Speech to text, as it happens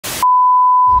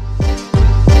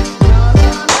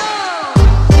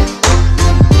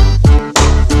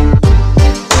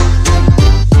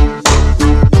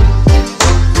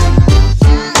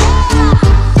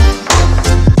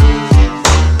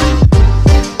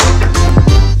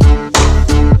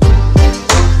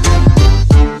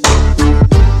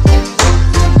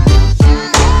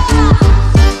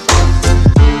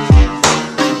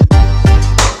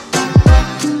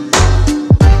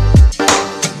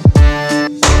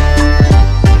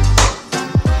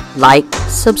like,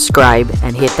 subscribe,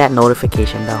 and hit that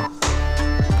notification bell.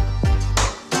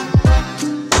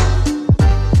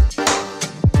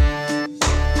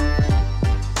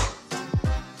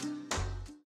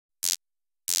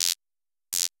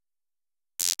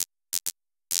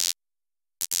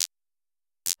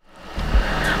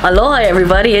 Aloha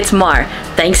everybody, it's Mar.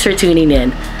 Thanks for tuning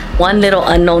in. One little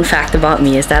unknown fact about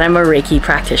me is that I'm a Reiki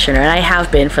practitioner, and I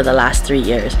have been for the last 3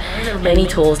 years. Many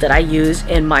tools that I use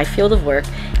in my field of work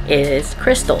is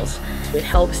crystals. It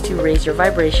helps to raise your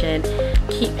vibration,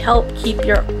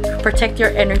 protect your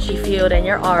energy field and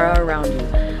your aura around you.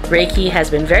 Reiki has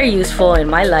been very useful in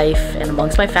my life and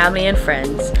amongst my family and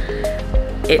friends.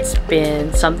 It's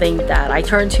been something that I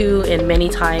turn to in many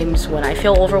times when I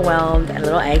feel overwhelmed and a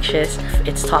little anxious.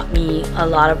 It's taught me a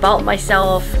lot about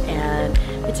myself, and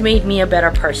it's made me a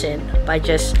better person by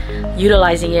just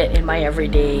utilizing it in my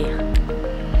everyday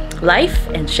life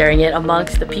and sharing it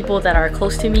amongst the people that are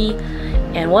close to me.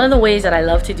 And one of the ways that I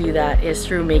love to do that is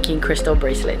through making crystal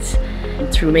bracelets. And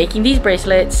through making these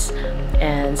bracelets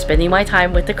and spending my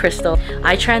time with the crystal,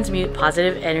 I transmute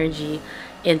positive energy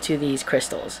into these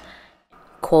crystals.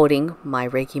 Quoting my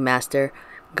Reiki master,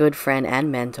 good friend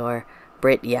and mentor,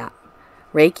 Britt Yap,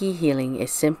 Reiki healing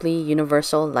is simply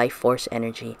universal life force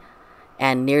energy,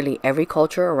 and nearly every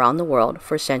culture around the world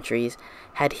for centuries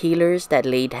had healers that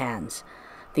laid hands.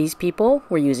 These people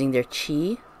were using their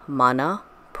chi, mana,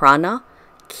 prana,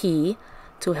 ki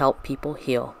to help people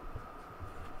heal.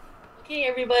 Okay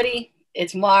everybody,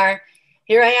 it's Mar.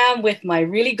 Here I am with my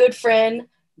really good friend,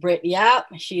 Britt Yap.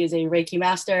 She is a Reiki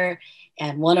master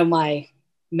and one of my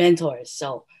mentors.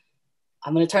 So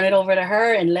I'm going to turn it over to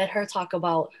her and let her talk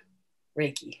about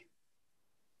Reiki.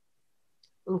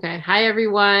 Okay. Hi,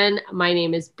 everyone. My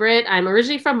name is Britt. I'm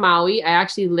originally from Maui. I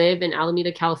actually live in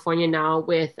Alameda, California now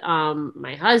with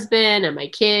my husband and my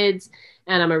kids.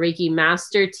 And I'm a Reiki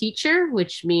Master Teacher,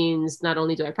 which means not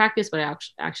only do I practice, but I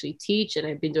actually teach. And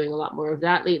I've been doing a lot more of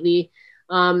that lately.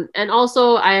 And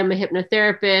also, I am a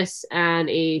hypnotherapist and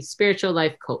a spiritual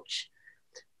life coach.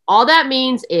 All that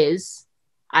means is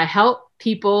I help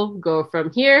people go from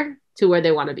here to where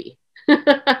they want to be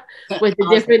with the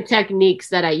different techniques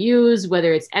that I use,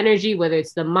 whether it's energy, whether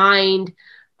it's the mind.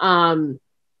 I'm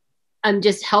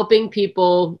just helping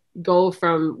people go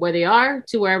from where they are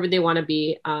to wherever they want to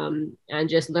be, and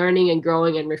just learning and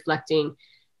growing and reflecting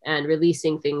and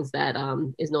releasing things that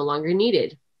is no longer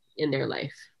needed in their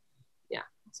life. Yeah.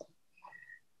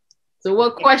 So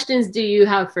what questions do you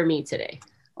have for me today?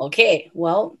 Okay,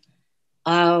 well,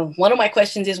 one of my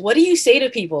questions is, what do you say to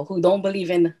people who don't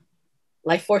believe in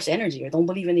life force energy or don't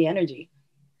believe in the energy?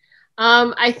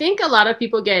 I think a lot of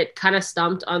people get kind of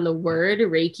stumped on the word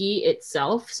Reiki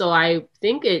itself. So I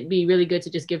think it'd be really good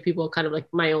to just give people kind of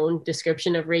like my own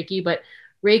description of Reiki. But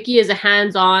Reiki is a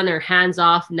hands-on or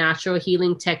hands-off natural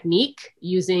healing technique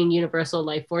using universal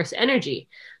life force energy.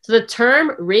 So the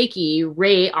term Reiki,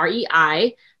 Rei,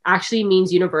 R-E-I, actually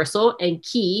means universal, and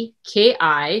Ki,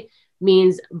 K-I,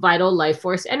 means vital life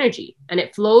force energy. And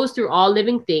it flows through all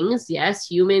living things. Yes,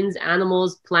 humans,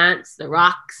 animals, plants, the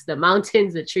rocks, the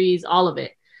mountains, the trees, all of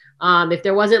it. If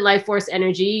there wasn't life force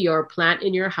energy, your plant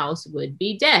in your house would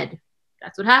be dead.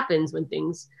 That's what happens when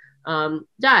things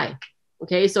die.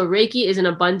 Okay, so Reiki is an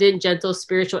abundant, gentle,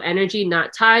 spiritual energy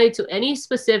not tied to any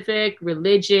specific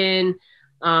religion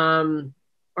or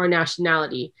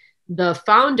nationality. The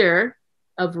founder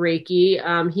of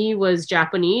Reiki, he was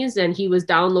Japanese, and he was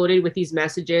downloaded with these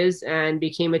messages and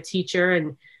became a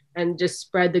teacher and just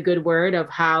spread the good word of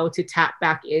how to tap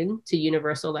back into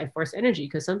universal life force energy,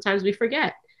 because sometimes we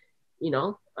forget,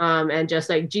 and just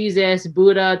like Jesus,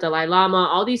 Buddha, Dalai Lama,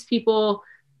 all these people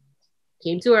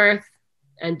came to earth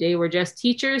and they were just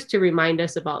teachers to remind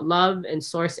us about love and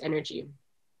source energy.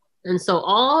 And so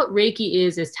all Reiki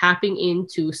is tapping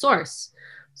into source.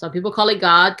 Some people call it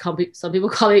God, some people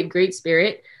call it Great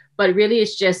Spirit, but really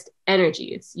it's just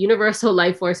energy. It's universal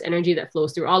life force energy that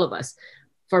flows through all of us.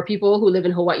 For people who live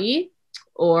in Hawaii,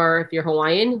 or if you're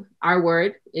Hawaiian, our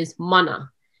word is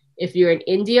mana. If you're in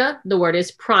India, the word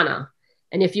is prana.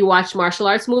 And if you watch martial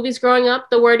arts movies growing up,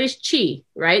 the word is chi,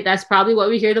 right? That's probably what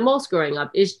we hear the most growing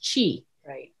up is chi,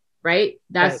 right?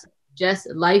 That's just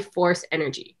life force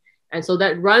energy. And so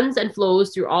that runs and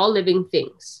flows through all living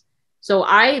things. So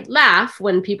I laugh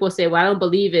when people say, well, I don't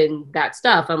believe in that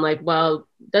stuff. I'm like, well,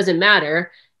 it doesn't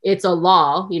matter. It's a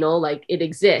law, like it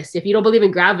exists. If you don't believe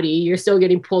in gravity, you're still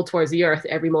getting pulled towards the earth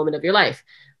every moment of your life,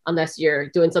 unless you're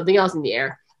doing something else in the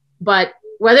air. But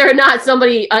whether or not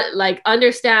somebody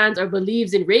understands or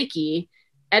believes in Reiki,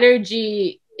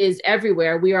 energy is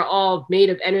everywhere. We are all made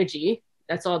of energy.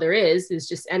 That's all there is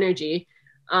just energy.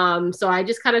 So I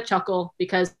just kind of chuckle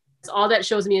because all that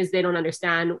shows me is they don't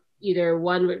understand either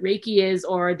one, what Reiki is,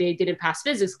 or they didn't pass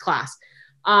physics class.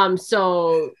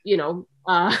 So, you know,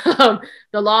 the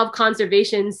law of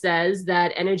conservation says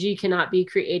that energy cannot be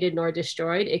created nor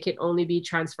destroyed. It can only be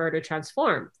transferred or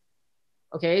transformed.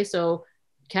 Okay, so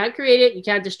you can't create it, you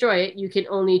can't destroy it, you can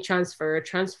only transfer or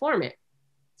transform it.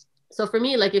 So for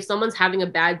me, like if someone's having a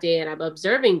bad day and I'm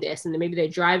observing this, and then maybe they're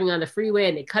driving on the freeway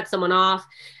and they cut someone off,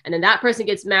 and then that person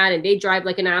gets mad and they drive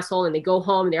like an asshole and they go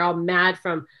home and they're all mad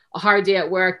from a hard day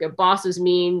at work, their boss was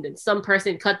mean, then some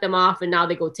person cut them off and now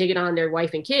they go take it on their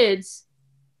wife and kids.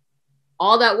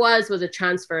 All that was a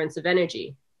transference of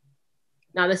energy.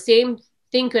 Now the same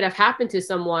thing could have happened to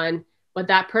someone, but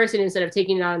that person, instead of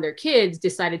taking it on their kids,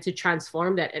 decided to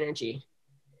transform that energy.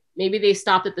 Maybe they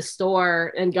stopped at the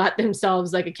store and got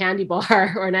themselves like a candy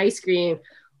bar or an ice cream,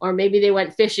 or maybe they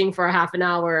went fishing for a half an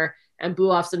hour and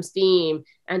blew off some steam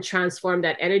and transformed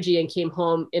that energy and came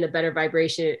home in a better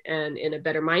vibration and in a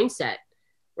better mindset,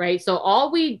 right? So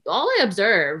all I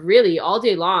observe really all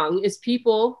day long is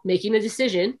people making a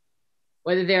decision,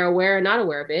 whether they're aware or not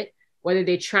aware of it, whether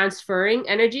they're transferring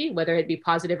energy, whether it be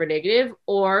positive or negative,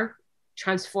 or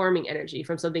transforming energy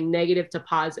from something negative to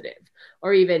positive,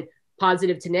 or even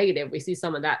positive to negative. We see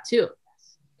some of that too.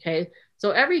 Okay.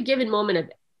 So every given moment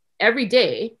of every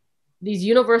day, these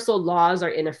universal laws are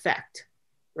in effect,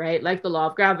 right? Like the law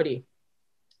of gravity,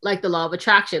 like the law of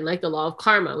attraction, like the law of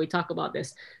karma. We talk about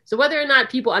this. So whether or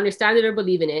not people understand it or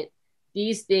believe in it,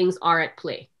 these things are at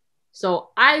play. So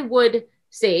I would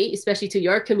say, especially to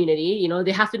your community, you know,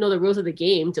 they have to know the rules of the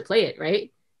game to play it,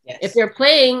 right? Yes. If they're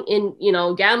playing in, you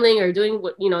know, gambling or doing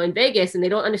what, you know, in Vegas, and they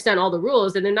don't understand all the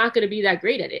rules, then they're not going to be that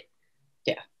great at it.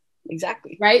 Yeah,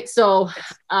 exactly. Right. So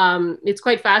it's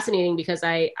quite fascinating because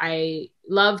I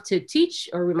love to teach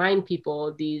or remind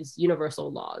people these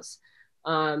universal laws,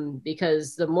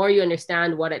 because the more you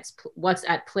understand what's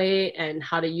at play and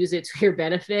how to use it to your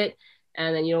benefit,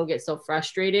 and then you don't get so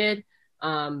frustrated.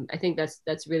 I think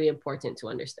that's really important to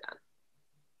understand.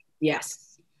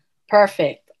 Yes.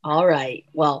 Perfect. All right.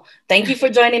 Well, thank you for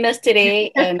joining us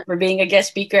today and for being a guest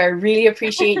speaker. I really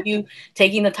appreciate you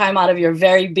taking the time out of your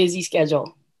very busy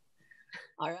schedule.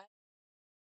 All right.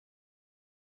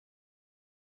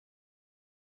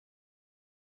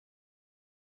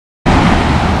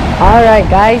 All right,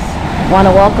 guys. Want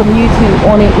to welcome you to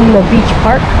One'ila Beach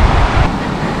Park.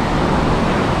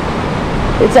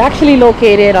 It's actually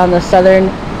located on the southern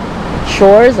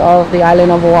shores of the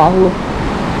island of Oahu.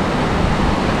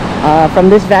 From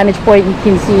this vantage point, you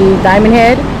can see Diamond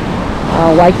Head,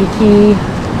 Waikiki.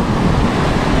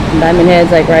 Diamond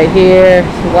Head's like right here.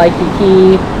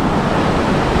 Waikiki.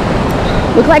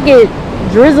 Looks like it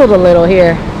drizzled a little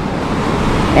here.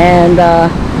 And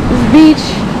this beach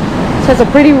has a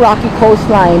pretty rocky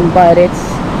coastline, but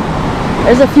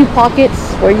there's a few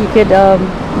pockets where you could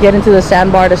get into the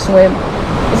sandbar to swim.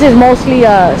 This is mostly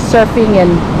a surfing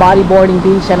and bodyboarding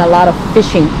beach and a lot of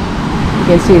fishing.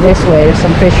 You can see this way, there's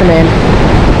some fishermen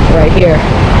right here.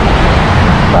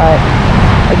 But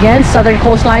again, southern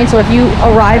coastline, so if you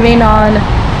arriving on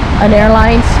an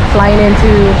airline flying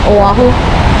into Oahu,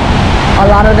 a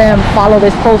lot of them follow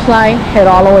this coastline, head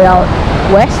all the way out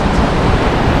west,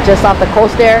 just off the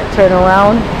coast there, turn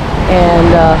around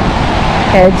and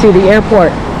head to the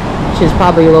airport, which is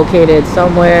probably located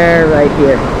somewhere right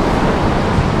here.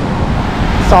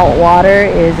 Salt water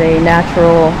is a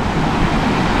natural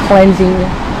cleansing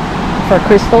for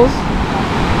crystals,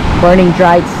 burning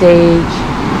dried sage,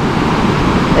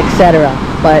 etc.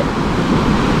 But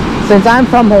since I'm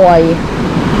from Hawaii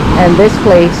and this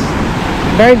place,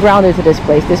 very grounded to this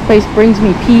place brings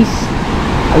me peace.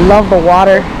 I love the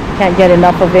water, can't get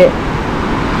enough of it.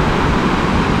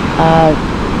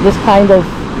 This kind of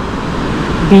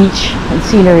beach and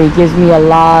scenery gives me a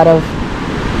lot of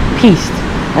peace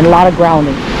and a lot of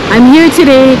grounding. I'm here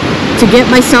today to get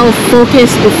myself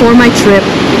focused before my trip.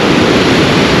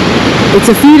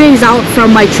 It's a few days out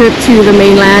from my trip to the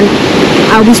mainland.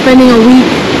 I'll be spending a week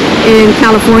in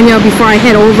California before I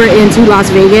head over into Las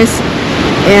Vegas.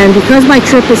 And because my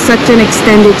trip is such an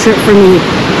extended trip for me,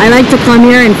 I like to come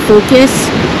here and focus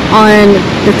on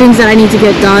the things that I need to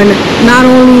get done, not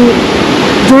only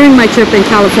during my trip in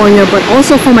California, but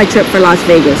also for my trip for Las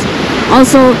Vegas.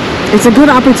 Also, it's a good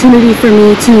opportunity for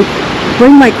me to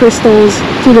bring my crystals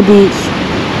to the beach,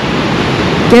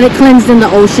 get it cleansed in the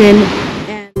ocean.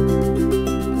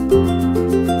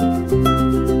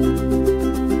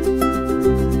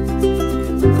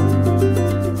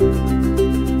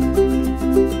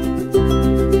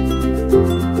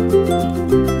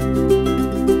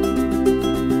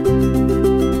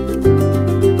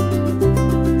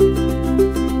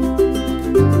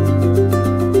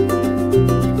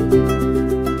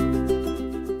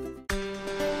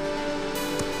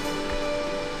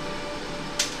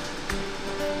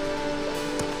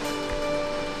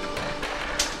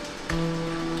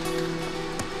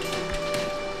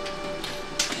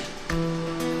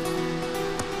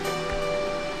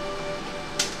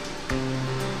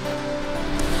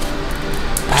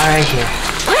 here.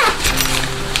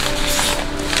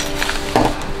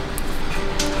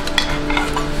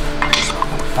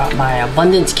 Got my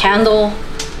abundance candle.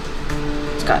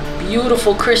 It's got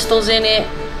beautiful crystals in it.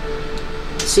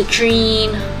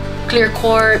 Citrine, clear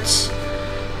quartz,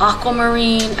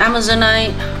 aquamarine,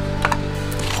 amazonite,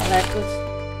 all that good stuff.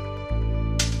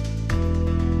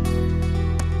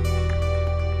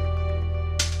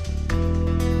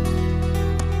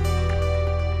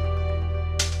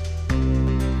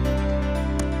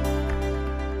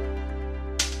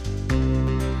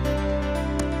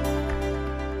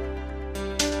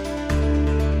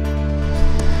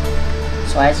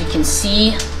 So as you can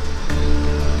see,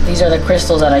 these are the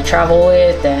crystals that I travel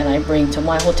with and I bring to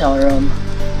my hotel room.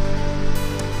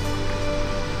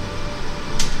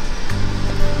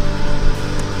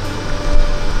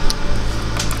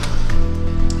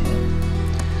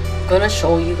 I'm gonna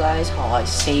show you guys how I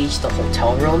sage the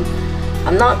hotel room.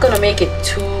 I'm not gonna make it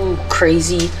too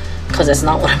crazy because that's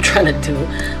not what I'm trying to do.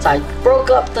 So I broke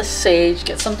up the sage,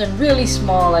 get something really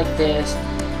small like this,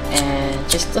 and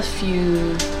just a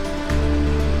few.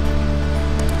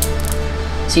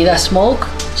 See that smoke?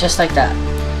 Just like that.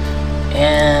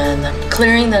 And I'm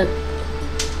trying to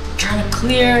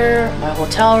clear my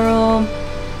hotel room.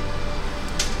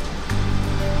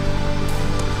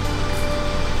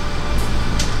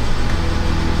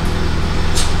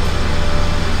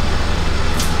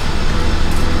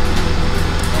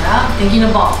 Yeah, thinking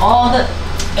about all the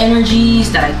energies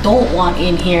that I don't want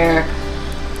in here.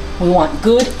 We want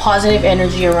good, positive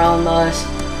energy around us.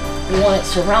 We want it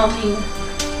surrounding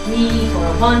me for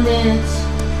abundance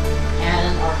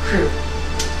and our crew.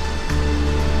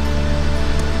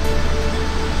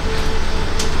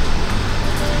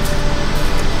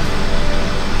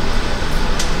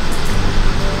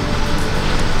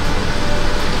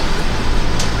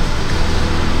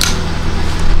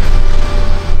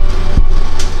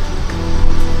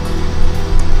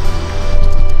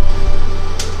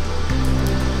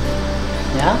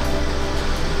 Yeah.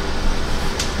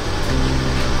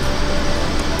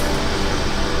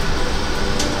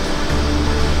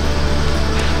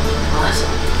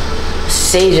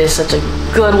 Sage is such a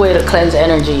good way to cleanse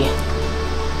energy.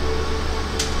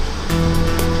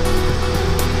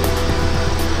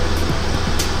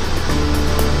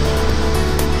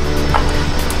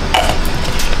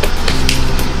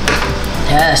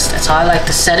 Yes, that's how I like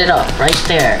to set it up, right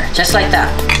there, just like that.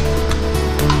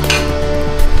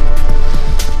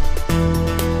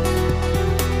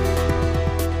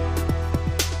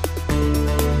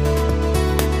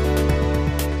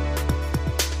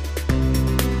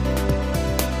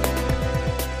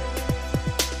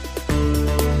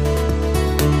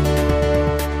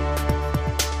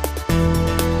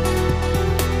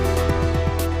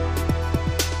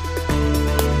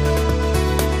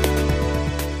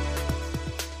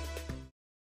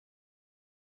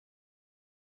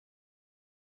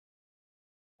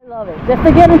 Love it. Just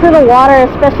to get into the water,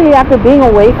 especially after being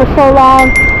away for so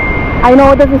long. I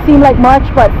know it doesn't seem like much,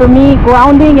 but for me,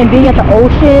 grounding and being at the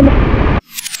ocean,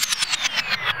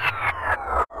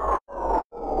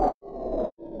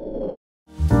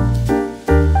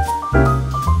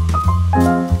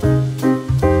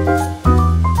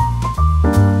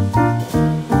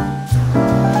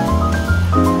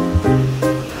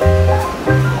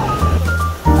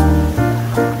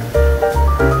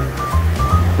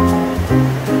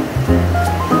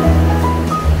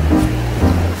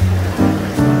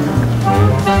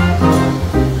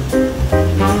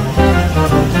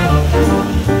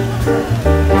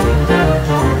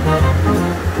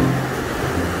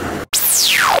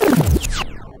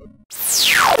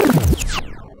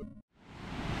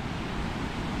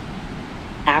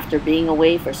 after being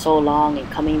away for so long and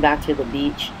coming back to the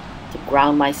beach to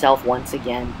ground myself once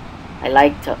again, I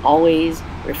like to always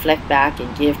reflect back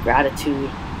and give gratitude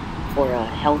for a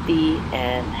healthy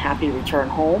and happy return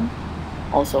home.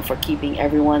 Also for keeping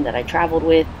everyone that I traveled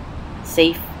with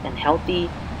safe and healthy,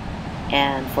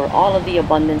 and for all of the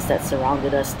abundance that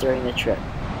surrounded us during the trip.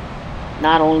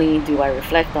 Not only do I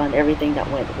reflect on everything that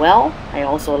went well, I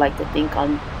also like to think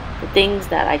on the things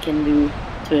that I can do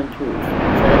to improve.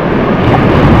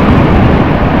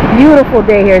 beautiful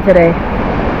day here today.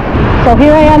 So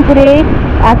here I am today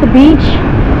at the beach,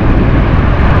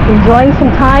 enjoying some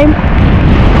time,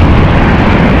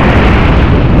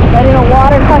 letting the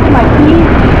water touch my feet,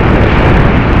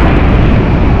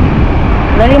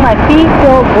 letting my feet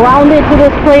feel grounded to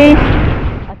this place.